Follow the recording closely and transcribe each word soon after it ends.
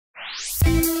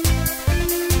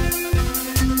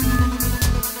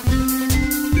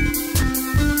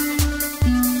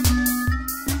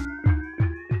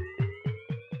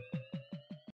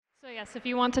Yes, if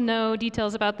you want to know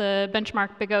details about the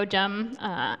benchmark Big O gem,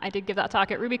 I did give that talk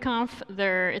at eurucamp.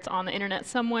 It's on the internet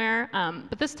somewhere.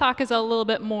 But this talk is a little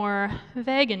bit more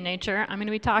vague in nature. I'm going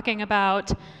to be talking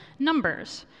about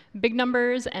numbers, big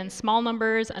numbers and small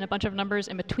numbers and a bunch of numbers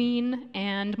in between,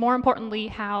 and more importantly,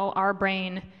 how our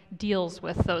brain deals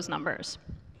with those numbers.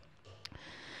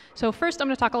 So first, I'm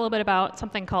going to talk a little bit about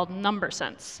something called number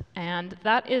sense. And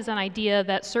that is an idea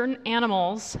that certain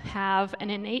animals have an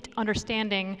innate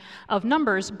understanding of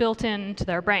numbers built into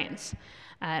their brains.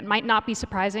 It might not be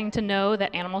surprising to know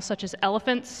that animals such as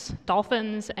elephants,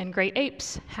 dolphins, and great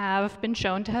apes have been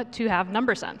shown to have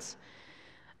number sense.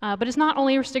 But it's not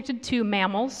only restricted to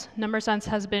mammals. Number sense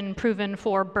has been proven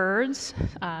for birds,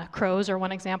 crows are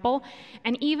one example,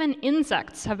 and even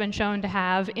insects have been shown to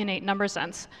have innate number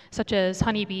sense, such as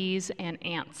honeybees and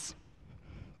ants.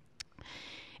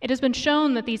 It has been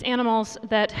shown that these animals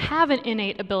that have an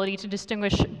innate ability to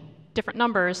distinguish different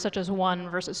numbers, such as 1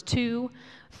 versus 2,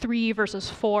 3 versus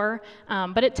 4,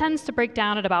 but it tends to break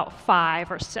down at about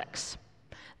 5 or 6.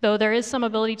 Though there is some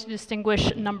ability to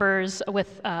distinguish numbers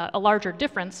with a larger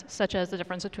difference, such as the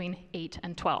difference between 8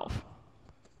 and 12.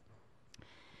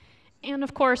 And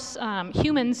of course,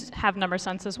 humans have number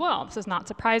sense as well. This is not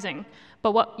surprising.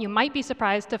 But what you might be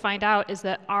surprised to find out is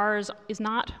that ours is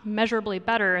not measurably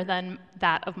better than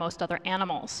that of most other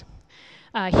animals.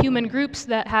 Human groups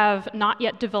that have not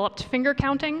yet developed finger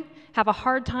counting have a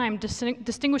hard time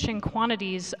distinguishing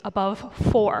quantities above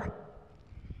 4.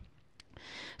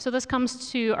 So this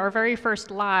comes to our very first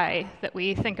lie that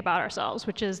we think about ourselves,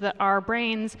 which is that our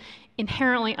brains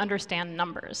inherently understand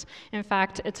numbers. In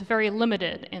fact, it's very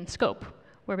limited in scope.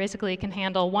 We basically can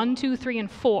handle 1, 2, 3, and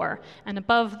 4, and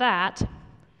above that,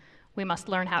 we must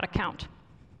learn how to count.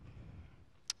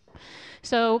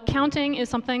 So counting is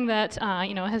something that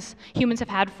humans have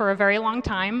had for a very long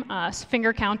time.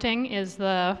 Finger counting is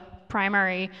the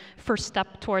primary first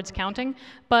step towards counting,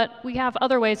 but we have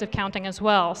other ways of counting as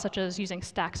well, such as using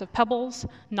stacks of pebbles,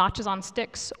 notches on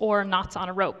sticks, or knots on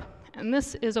a rope. And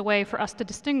this is a way for us to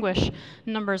distinguish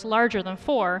numbers larger than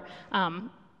 4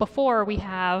 before we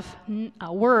have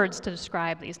words to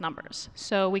describe these numbers.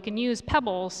 So we can use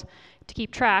pebbles to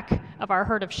keep track of our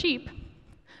herd of sheep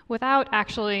without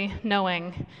actually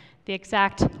knowing the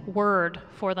exact word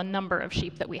for the number of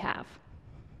sheep that we have.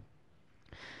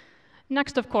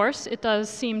 Next, of course, it does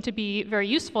seem to be very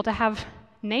useful to have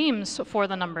names for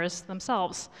the numbers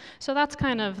themselves. So that's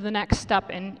kind of the next step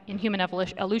in human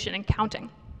evolution and counting.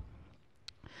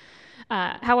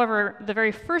 However, the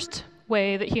very first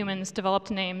way that humans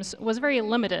developed names was very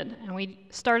limited, and we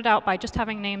started out by just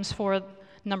having names for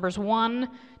numbers 1,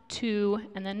 2,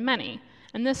 and then many.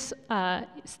 And this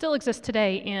still exists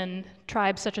today in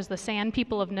tribes such as the San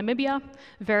people of Namibia,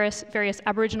 various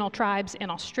Aboriginal tribes in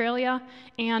Australia,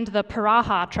 and the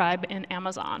Piraha tribe in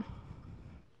Amazon.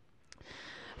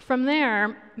 From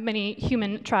there, many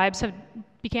human tribes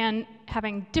began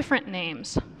having different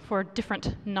names for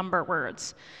different number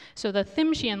words. So the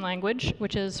Tsimshian language,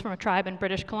 which is from a tribe in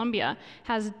British Columbia,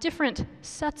 has different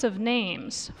sets of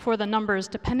names for the numbers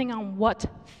depending on what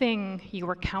thing you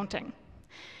were counting.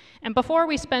 And before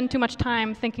we spend too much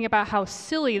time thinking about how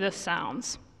silly this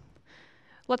sounds,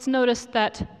 let's notice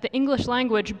that the English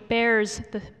language bears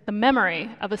the memory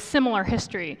of a similar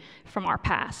history from our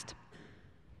past.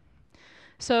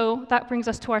 So that brings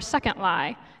us to our second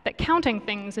lie, that counting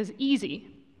things is easy.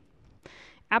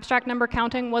 Abstract number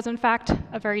counting was, in fact,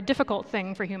 a very difficult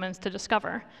thing for humans to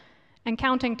discover, and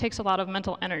counting takes a lot of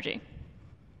mental energy.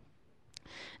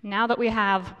 Now that we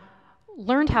have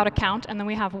learned how to count, and then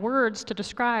we have words to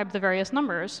describe the various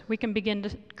numbers, we can begin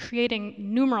creating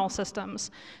numeral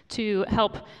systems to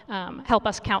help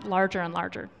us count larger and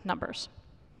larger numbers.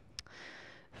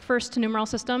 First numeral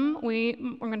system we're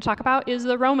going to talk about is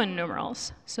the Roman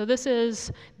numerals. So this is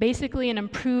basically an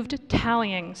improved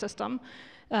tallying system.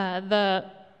 The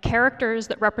characters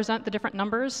that represent the different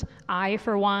numbers, I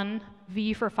for 1,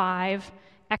 V for 5,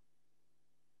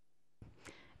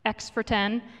 X for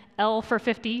 10, L for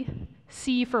 50,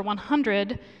 C for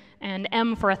 100, and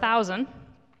M for 1,000.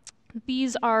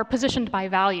 These are positioned by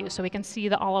value, so we can see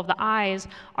that all of the I's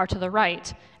are to the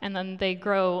right, and then they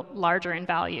grow larger in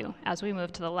value as we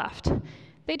move to the left.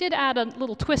 They did add a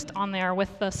little twist on there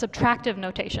with the subtractive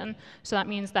notation, so that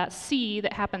means that C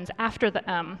that happens after the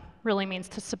M really means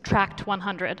to subtract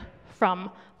 100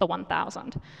 from the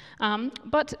 1,000.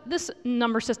 But this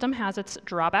number system has its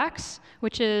drawbacks,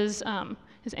 which is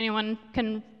anyone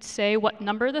can say what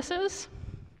number this is?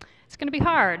 It's going to be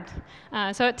hard.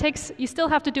 So you still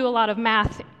have to do a lot of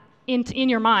math in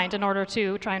your mind in order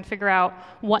to try and figure out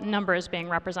what number is being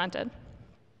represented.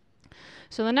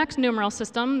 So the next numeral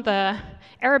system, the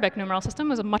Arabic numeral system,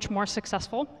 was much more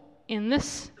successful. In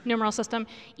this numeral system,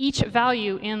 each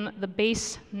value in the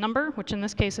base number, which in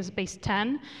this case is base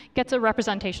 10, gets a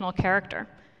representational character.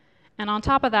 And on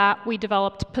top of that, we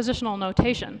developed positional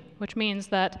notation, which means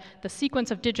that the sequence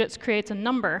of digits creates a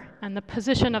number, and the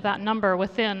position of that number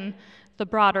within the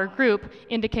broader group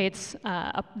indicates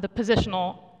the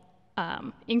positional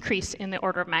increase in the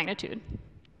order of magnitude.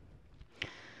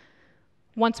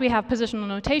 Once we have positional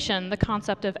notation, the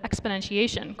concept of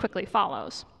exponentiation quickly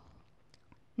follows.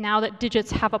 Now that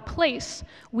digits have a place,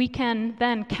 we can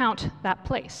then count that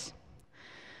place.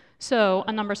 So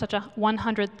a number such as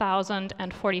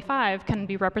 100,045 can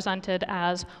be represented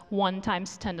as 1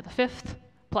 times 10 to the 5th,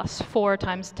 plus 4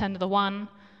 times 10 to the 1,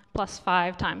 plus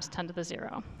 5 times 10 to the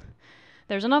 0.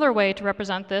 There's another way to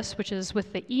represent this, which is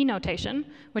with the E notation,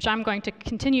 which I'm going to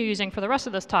continue using for the rest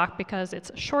of this talk because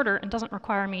it's shorter and doesn't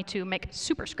require me to make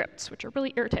superscripts, which are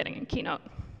really irritating in Keynote.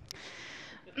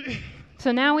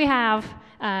 So now we have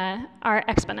our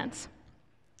exponents.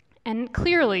 And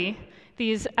clearly,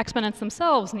 these exponents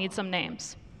themselves need some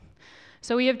names.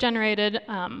 So we have generated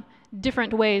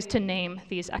different ways to name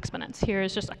these exponents.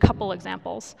 Here's just a couple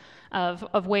examples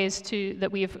of ways that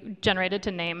we've generated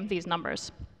to name these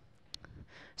numbers.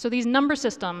 So these number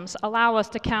systems allow us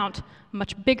to count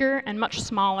much bigger and much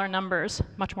smaller numbers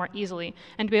much more easily,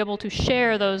 and to be able to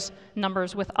share those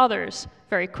numbers with others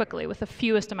very quickly with the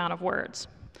fewest amount of words.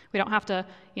 We don't have to,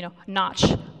 notch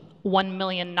 1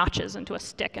 million notches into a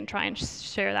stick and try and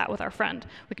share that with our friend.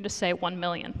 We can just say 1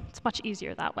 million. It's much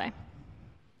easier that way.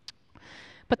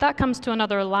 But that comes to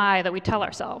another lie that we tell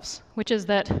ourselves, which is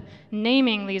that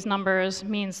naming these numbers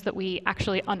means that we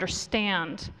actually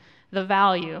understand the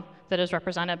value that is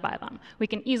represented by them. We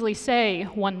can easily say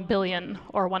 1 billion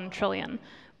or 1 trillion,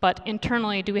 but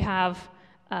internally, do we have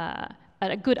a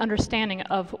good understanding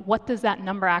of what does that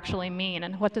number actually mean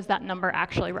and what does that number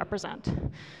actually represent?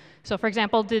 So for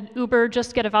example, did Uber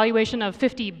just get a valuation of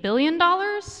 $50 billion?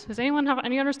 Does anyone have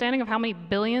any understanding of how many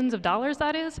billions of dollars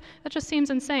that is? That just seems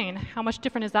insane. How much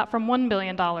different is that from $1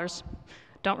 billion?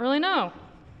 Don't really know.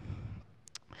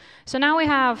 So now we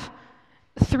have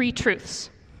 3 truths.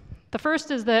 The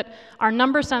first is that our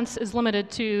number sense is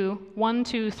limited to 1,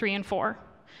 2, 3, and 4.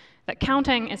 That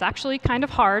counting is actually kind of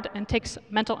hard and takes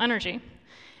mental energy.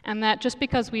 And that just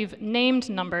because we've named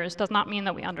numbers does not mean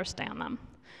that we understand them.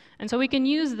 And so we can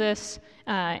use this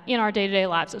in our day-to-day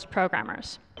lives as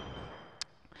programmers.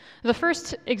 The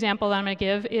first example that I'm going to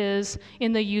give is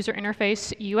in the user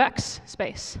interface UX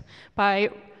space. By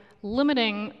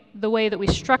limiting the way that we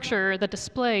structure the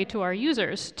display to our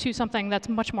users to something that's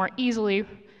much more easily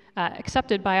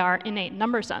accepted by our innate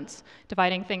number sense,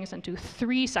 dividing things into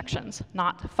 3 sections,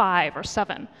 not 5 or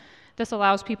 7. This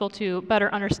allows people to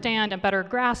better understand and better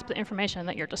grasp the information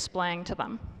that you're displaying to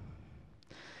them.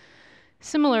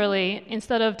 Similarly,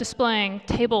 instead of displaying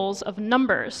tables of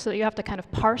numbers so that you have to kind of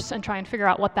parse and try and figure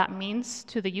out what that means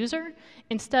to the user,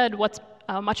 instead what's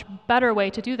a much better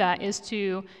way to do that is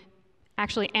to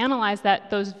actually analyze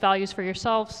those values for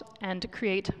yourselves and to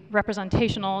create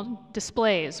representational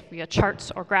displays via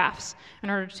charts or graphs in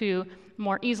order to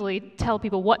more easily tell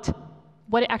people what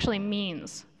it actually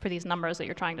means for these numbers that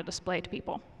you're trying to display to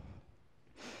people.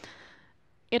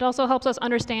 It also helps us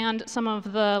understand some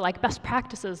of the best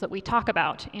practices that we talk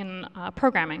about in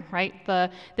programming, right?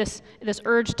 This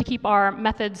urge to keep our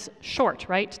methods short,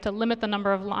 right? To limit the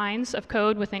number of lines of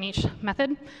code within each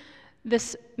method.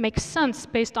 This makes sense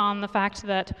based on the fact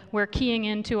that we're keying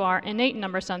into our innate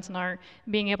number sense and our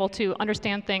being able to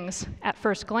understand things at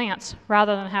first glance,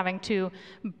 rather than having to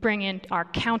bring in our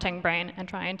counting brain and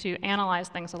trying to analyze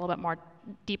things a little bit more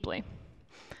deeply.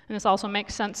 And this also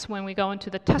makes sense when we go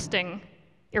into the testing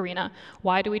arena.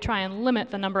 Why do we try and limit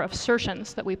the number of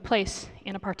assertions that we place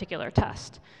in a particular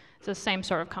test? It's the same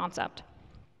sort of concept.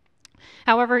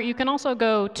 However, you can also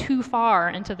go too far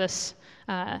into this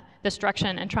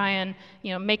direction and try and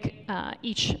make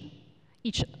each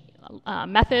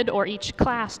method or each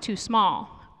class too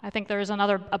small. I think there is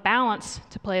a balance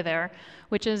to play there,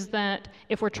 which is that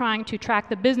if we're trying to track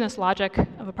the business logic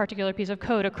of a particular piece of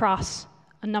code across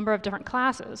a number of different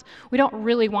classes, we don't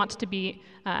really want to be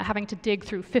having to dig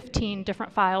through 15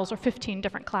 different files or 15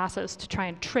 different classes to try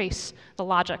and trace the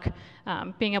logic.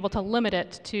 Being able to limit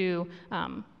it to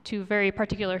very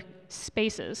particular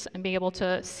spaces and being able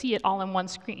to see it all in one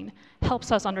screen helps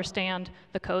us understand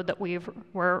the code that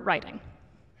we're writing.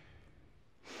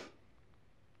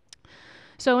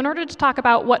 So in order to talk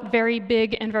about what very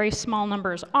big and very small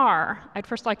numbers are, I'd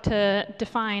first like to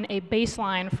define a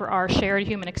baseline for our shared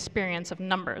human experience of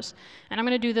numbers. And I'm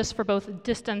going to do this for both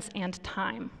distance and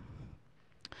time.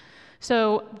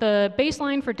 So the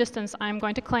baseline for distance I'm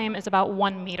going to claim is about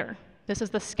 1 meter. This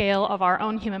is the scale of our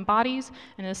own human bodies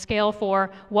and a scale for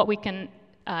what we can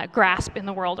grasp in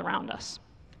the world around us.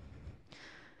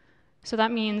 So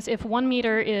that means if 1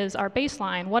 meter is our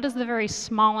baseline, what is the very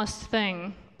smallest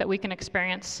thing that we can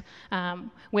experience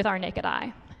with our naked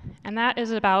eye? And that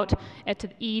is about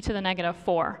e to the negative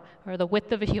 4, or the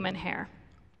width of a human hair.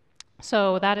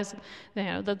 So that is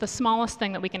the smallest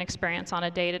thing that we can experience on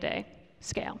a day-to-day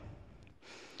scale.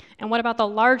 And what about the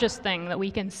largest thing that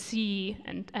we can see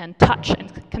and touch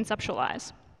and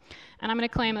conceptualize? And I'm going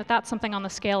to claim that that's something on the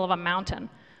scale of a mountain.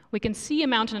 We can see a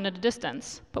mountain at a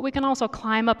distance, but we can also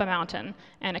climb up a mountain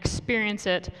and experience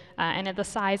it and at the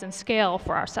size and scale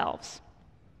for ourselves.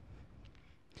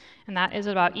 And that is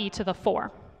about e to the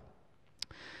 4.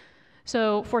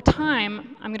 So for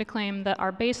time, I'm going to claim that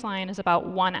our baseline is about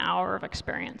 1 hour of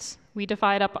experience. We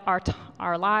divide up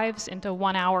our lives into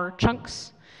 1-hour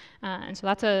chunks, and so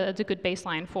that's a good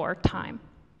baseline for time.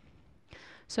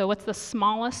 So what's the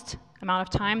smallest amount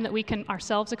of time that we can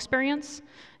ourselves experience?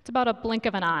 It's about a blink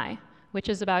of an eye, which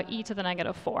is about e to the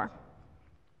negative 4.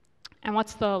 And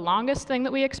what's the longest thing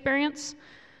that we experience?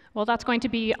 Well, that's going to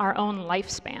be our own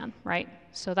lifespan, right?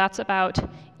 So that's about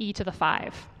e to the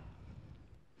 5.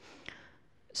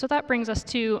 So that brings us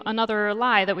to another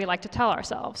lie that we like to tell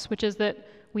ourselves, which is that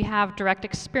we have direct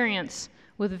experience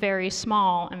with very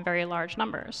small and very large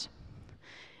numbers.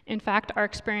 In fact, our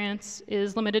experience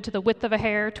is limited to the width of a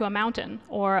hair to a mountain,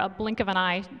 or a blink of an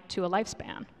eye to a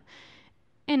lifespan.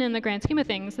 And in the grand scheme of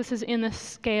things, this is in the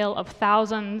scale of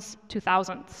thousands to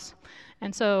thousandths.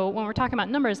 And so when we're talking about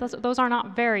numbers, those are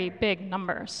not very big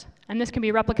numbers. And this can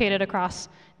be replicated across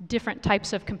different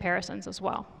types of comparisons as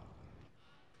well.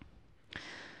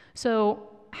 So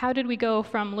how did we go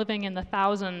from living in the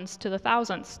thousands to the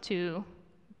thousandths to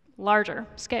larger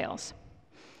scales?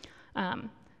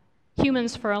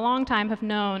 Humans for a long time have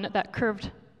known that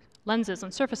curved lenses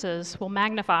and surfaces will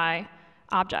magnify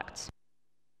objects.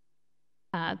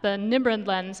 The Nimrod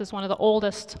lens is one of the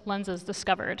oldest lenses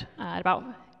discovered.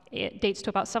 It dates to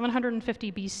about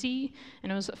 750 BC,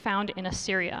 and it was found in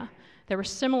Assyria. There were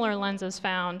similar lenses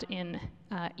found in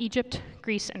Egypt,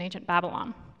 Greece, and ancient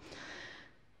Babylon.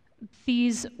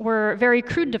 These were very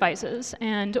crude devices,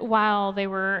 and while they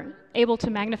were able to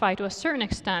magnify to a certain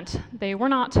extent, they were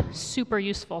not super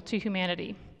useful to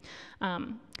humanity.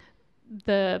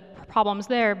 The problems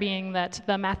there being that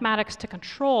the mathematics to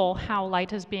control how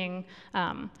light is being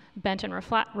bent and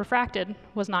refracted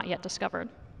was not yet discovered.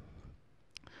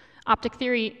 Optic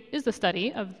theory is the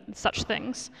study of such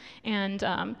things, and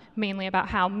mainly about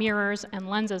how mirrors and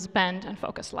lenses bend and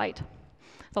focus light.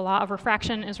 The law of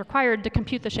refraction is required to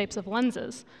compute the shapes of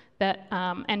lenses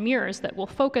and mirrors that will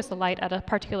focus the light at a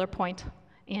particular point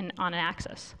on an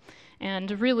axis.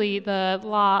 And really, the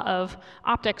law of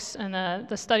optics and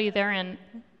the study therein,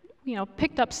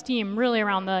 picked up steam really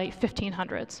around the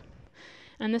 1500s.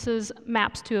 And this is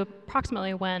maps to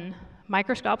approximately when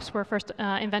microscopes were first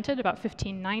invented, about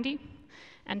 1590,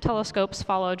 and telescopes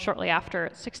followed shortly after,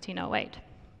 1608.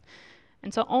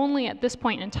 And so only at this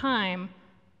point in time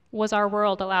was our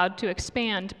world allowed to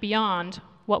expand beyond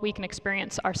what we can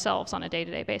experience ourselves on a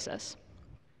day-to-day basis.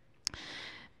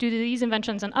 Due to these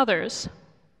inventions and others,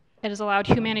 it has allowed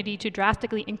humanity to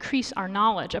drastically increase our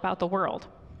knowledge about the world.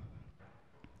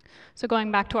 So going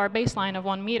back to our baseline of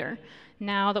 1 meter,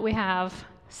 now that we have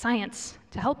science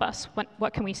to help us,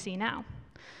 what can we see now?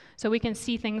 So we can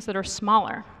see things that are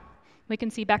smaller. We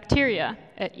can see bacteria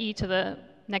at e to the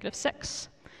negative 6.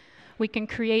 We can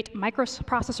create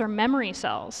microprocessor memory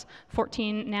cells.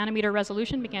 14 nanometer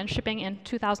resolution began shipping in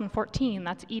 2014.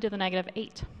 That's e to the negative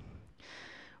 8.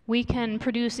 We can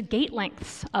produce gate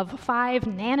lengths of 5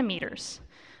 nanometers.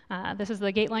 This is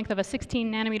the gate length of a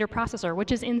 16 nanometer processor,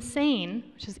 which is insane,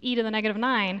 which is e to the negative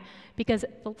 9, because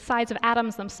the size of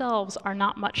atoms themselves are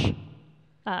not much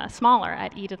smaller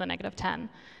at e to the negative 10.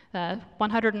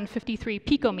 153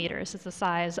 picometers is the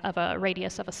size of a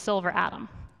radius of a silver atom.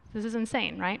 This is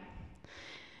insane, right?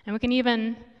 And we can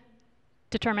even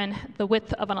determine the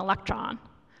width of an electron,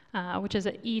 which is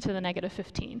at e to the negative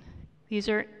 15. These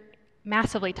are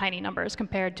massively tiny numbers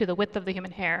compared to the width of the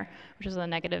human hair, which is the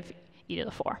negative e to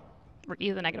the 4, or e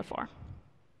to the negative 4.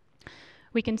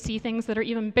 We can see things that are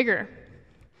even bigger.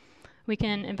 We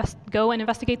can go and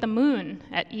investigate the moon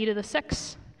at e to the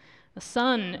 6, the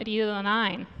sun at e to the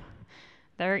 9.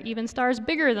 There are even stars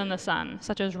bigger than the sun,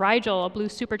 such as Rigel, a blue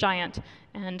supergiant,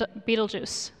 and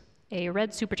Betelgeuse, a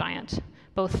red supergiant,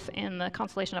 both in the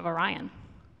constellation of Orion.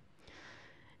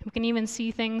 We can even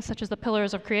see things such as the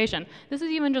pillars of creation. This is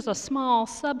even just a small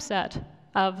subset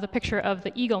of the picture of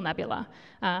the Eagle Nebula.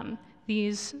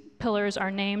 These pillars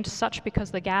are named such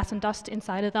because the gas and dust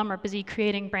inside of them are busy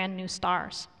creating brand new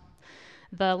stars.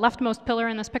 The leftmost pillar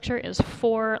in this picture is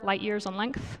 4 light years in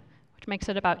length, which makes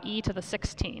it about e to the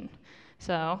 16.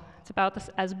 So it's about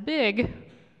as big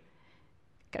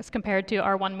as compared to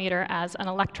our 1 meter as an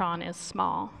electron is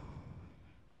small.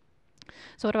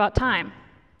 So what about time?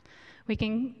 We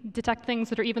can detect things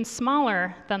that are even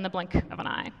smaller than the blink of an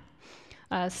eye.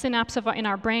 A synapse in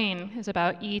our brain is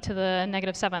about e to the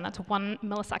 -7. That's 1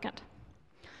 millisecond.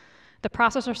 The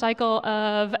processor cycle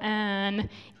of an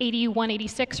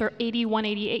 8186 or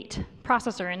 8188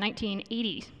 processor in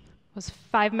 1980 was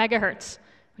 5 megahertz,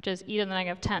 which is e to the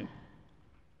 -10.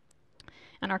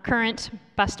 And our current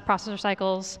best processor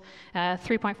cycles,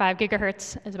 3.5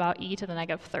 gigahertz, is about e to the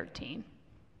 -13.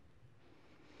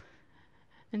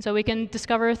 And so we can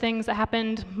discover things that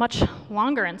happened much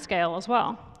longer in scale as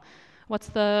well. What's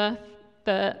the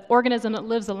organism that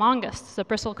lives the longest? It's the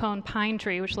bristlecone pine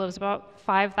tree, which lives about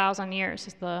 5,000 years,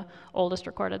 is the oldest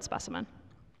recorded specimen.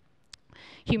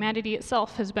 Humanity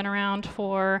itself has been around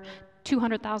for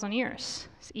 200,000 years,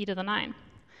 it's e to the 9.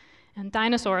 And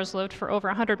dinosaurs lived for over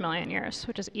 100 million years,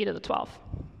 which is e to the 12.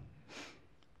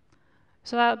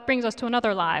 So that brings us to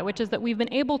another lie, which is that we've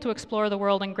been able to explore the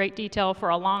world in great detail for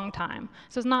a long time.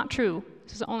 This is not true.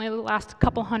 This is only the last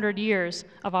couple hundred years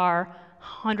of our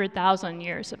 100,000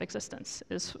 years of existence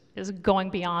is going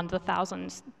beyond the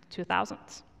thousands to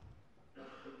thousands.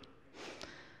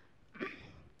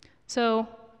 So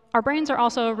our brains are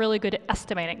also really good at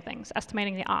estimating things,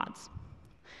 estimating the odds.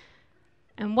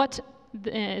 And what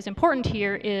is important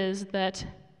here is that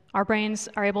our brains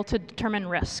are able to determine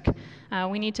risk.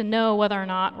 We need to know whether or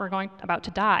not we're about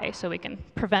to die so we can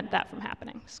prevent that from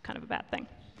happening. It's kind of a bad thing.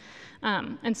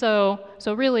 And so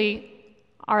really,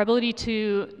 our ability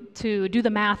to do the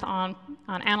math on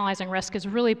analyzing risk is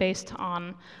really based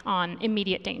on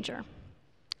immediate danger.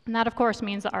 And that, of course,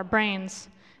 means that our brains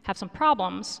have some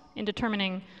problems in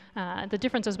determining the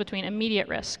differences between immediate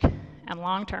risk and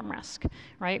long-term risk,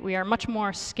 right? We are much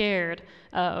more scared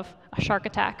of a shark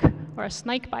attack or a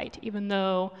snake bite, even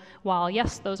though, while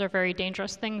yes, those are very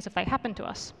dangerous things if they happen to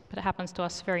us, but it happens to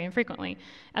us very infrequently,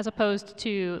 as opposed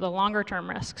to the longer-term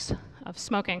risks of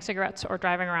smoking cigarettes or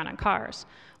driving around in cars.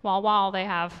 While they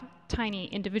have tiny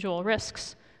individual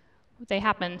risks, they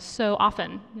happen so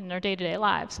often in their day-to-day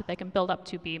lives that they can build up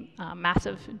to be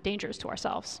massive dangers to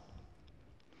ourselves.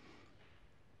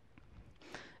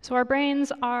 So our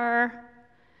brains are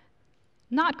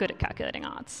not good at calculating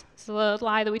odds. It's a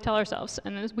lie that we tell ourselves.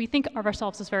 And we think of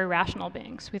ourselves as very rational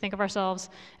beings. We think of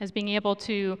ourselves as being able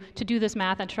to do this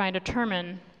math and try and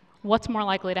determine what's more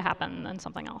likely to happen than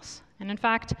something else. And in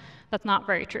fact, that's not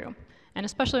very true. And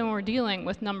especially when we're dealing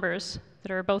with numbers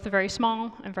that are both very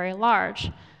small and very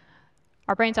large,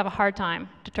 our brains have a hard time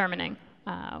determining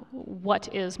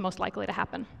what is most likely to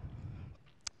happen.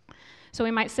 So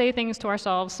we might say things to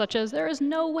ourselves such as, there is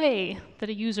no way that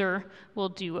a user will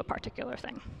do a particular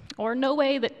thing. Or no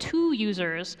way that 2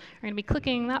 users are going to be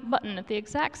clicking that button at the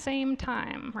exact same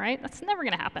time, right? That's never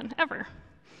going to happen, ever.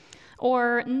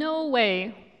 Or no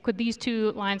way could these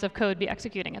 2 lines of code be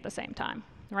executing at the same time,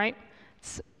 right?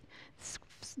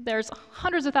 There's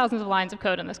hundreds of thousands of lines of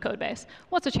code in this code base.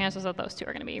 What's the chances that those 2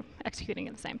 are going to be executing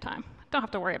at the same time? Don't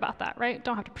have to worry about that, right?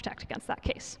 Don't have to protect against that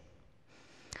case.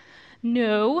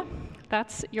 No,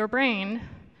 that's your brain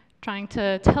trying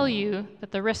to tell you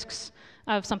that the risks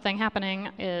of something happening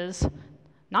is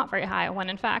not very high, when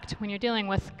in fact, when you're dealing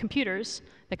with computers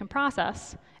that can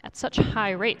process at such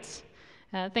high rates,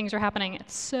 things are happening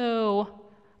so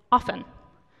often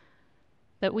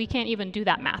that we can't even do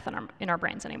that math in our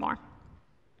brains anymore.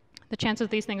 The chances of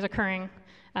these things occurring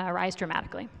rise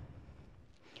dramatically.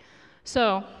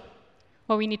 So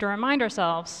what we need to remind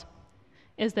ourselves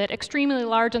is that extremely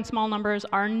large and small numbers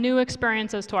are new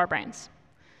experiences to our brains.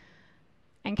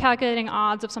 And calculating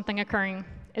odds of something occurring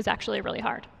is actually really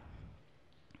hard.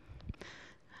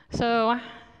 So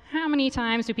how many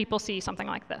times do people see something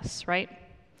like this, right?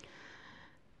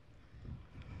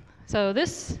 So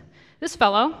this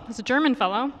fellow, this German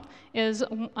fellow,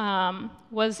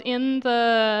 was in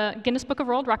the Guinness Book of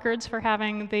World Records for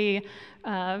having the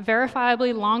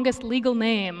verifiably longest legal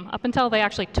name up until they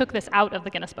actually took this out of the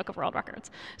Guinness Book of World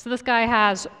Records. So this guy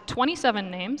has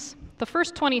 27 names. The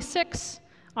first 26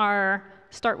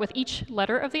 start with each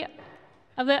letter of the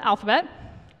alphabet.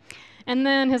 And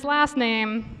then his last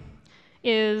name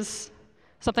is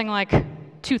something like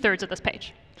 2/3 of this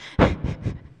page.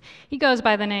 He goes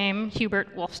by the name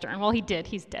Hubert Wolfstern. Well, he did.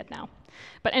 He's dead now.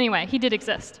 But anyway, he did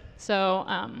exist. So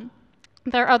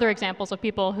there are other examples of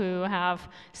people who have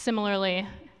similarly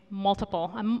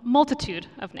a multitude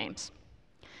of names.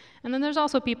 And then there's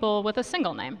also people with a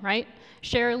single name, right?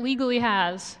 Cher legally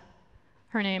has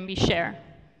her name be Cher,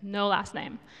 no last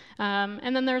name.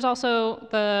 And then there's also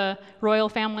the royal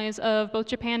families of both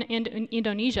Japan and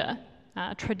Indonesia.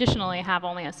 Traditionally have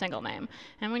only a single name.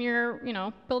 And when you're,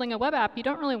 building a web app, you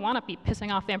don't really want to be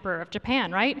pissing off the Emperor of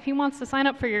Japan, right? If he wants to sign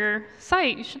up for your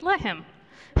site, you should let him.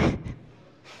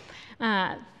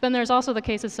 Then there's also the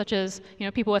cases such as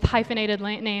people with hyphenated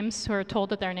names who are told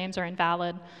that their names are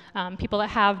invalid, people that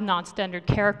have non-standard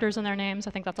characters in their names.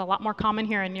 I think that's a lot more common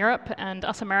here in Europe, and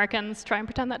us Americans try and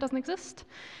pretend that doesn't exist.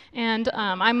 And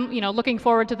I'm looking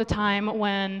forward to the time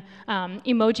when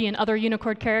emoji and other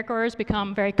Unicode characters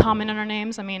become very common in our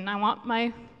names. I mean, I want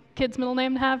my kid's middle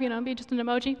name to have be just an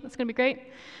emoji. That's going to be great.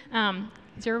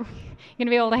 Is you're going to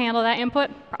be able to handle that input?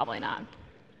 Probably not.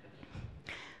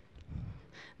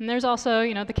 And there's also,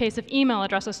 the case of email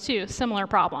addresses too, similar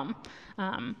problem.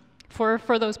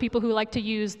 For those people who like to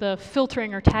use the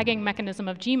filtering or tagging mechanism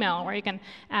of Gmail, where you can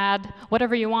add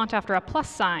whatever you want after a plus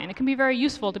sign, it can be very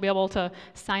useful to be able to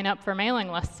sign up for mailing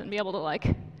lists and be able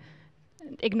to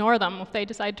ignore them if they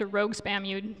decide to rogue spam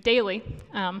you daily.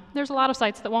 There's a lot of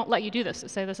sites that won't let you do this, that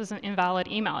say this is an invalid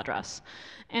email address.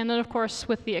 And then, of course,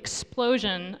 with the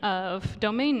explosion of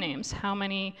domain names, how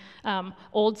many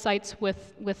old sites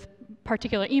with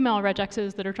particular email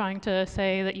regexes that are trying to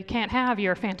say that you can't have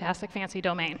your fantastic fancy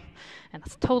domain. And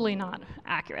that's totally not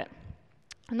accurate.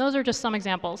 And those are just some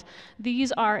examples.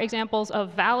 These are examples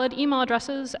of valid email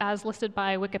addresses as listed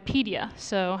by Wikipedia.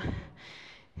 So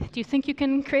do you think you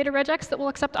can create a regex that will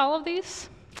accept all of these?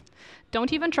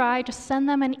 Don't even try, just send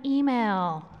them an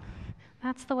email.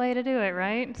 That's the way to do it,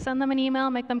 right? Send them an email,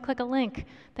 make them click a link.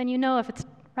 Then you know if it's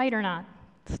right or not.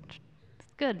 It's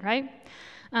good, right?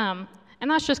 And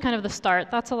that's just kind of the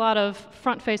start. That's a lot of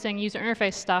front-facing user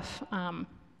interface stuff.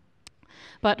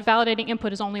 But validating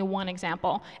input is only one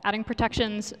example. Adding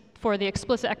protections for the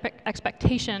explicit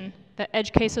expectation that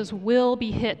edge cases will be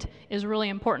hit is really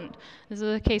important. These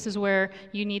are the cases where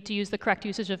you need to use the correct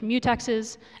usage of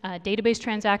mutexes, database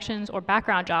transactions, or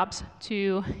background jobs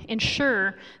to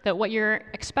ensure that what you're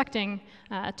expecting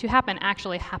to happen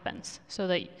actually happens, so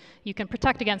that you can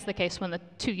protect against the case when the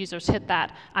two users hit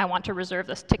that "I want to reserve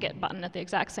this ticket" button at the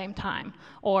exact same time,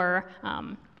 or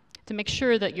to make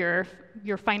sure that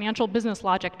your financial business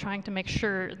logic, trying to make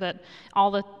sure that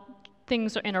all the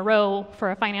things are in a row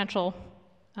for a financial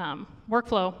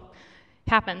workflow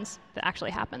happens, that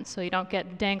actually happens, so you don't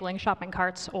get dangling shopping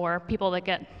carts or people that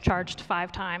get charged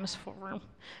 5 times for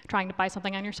trying to buy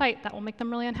something on your site. That will make them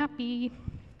really unhappy.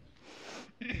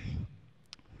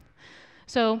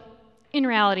 So in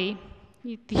reality,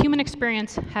 the human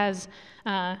experience has,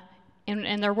 and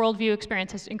their worldview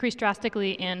experience has increased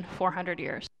drastically in 400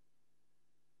 years.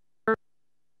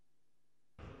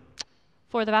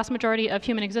 For the vast majority of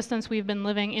human existence, we've been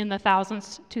living in the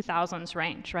thousands to thousands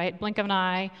range, right? Blink of an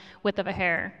eye, width of a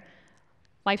hair,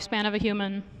 lifespan of a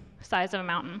human, size of a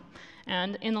mountain.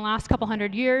 And in the last couple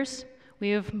hundred years,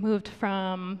 we've moved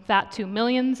from that to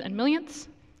millions and millions,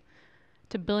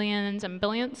 to billions and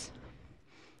billions,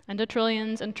 and to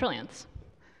trillions and trillions.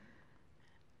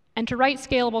 And to write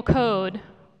scalable code,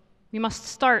 we must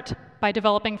start by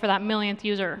developing for that millionth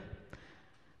user,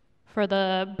 for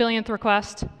the billionth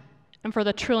request, and for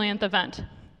the trillionth event.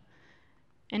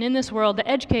 And in this world, the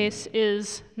edge case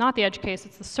is not the edge case,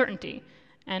 it's the certainty.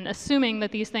 And assuming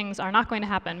that these things are not going to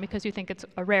happen because you think it's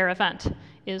a rare event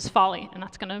is folly, and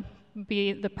that's going to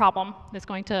be the problem that's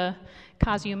going to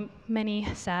cause you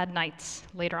many sad nights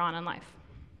later on in life.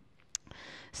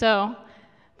 So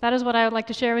that is what I would like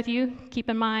to share with you. Keep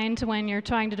in mind when you're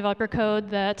trying to develop your code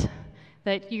that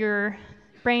your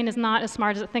brain is not as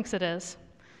smart as it thinks it is.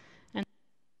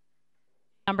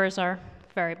 Numbers are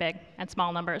very big, and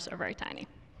small numbers are very tiny.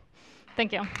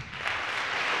 Thank you.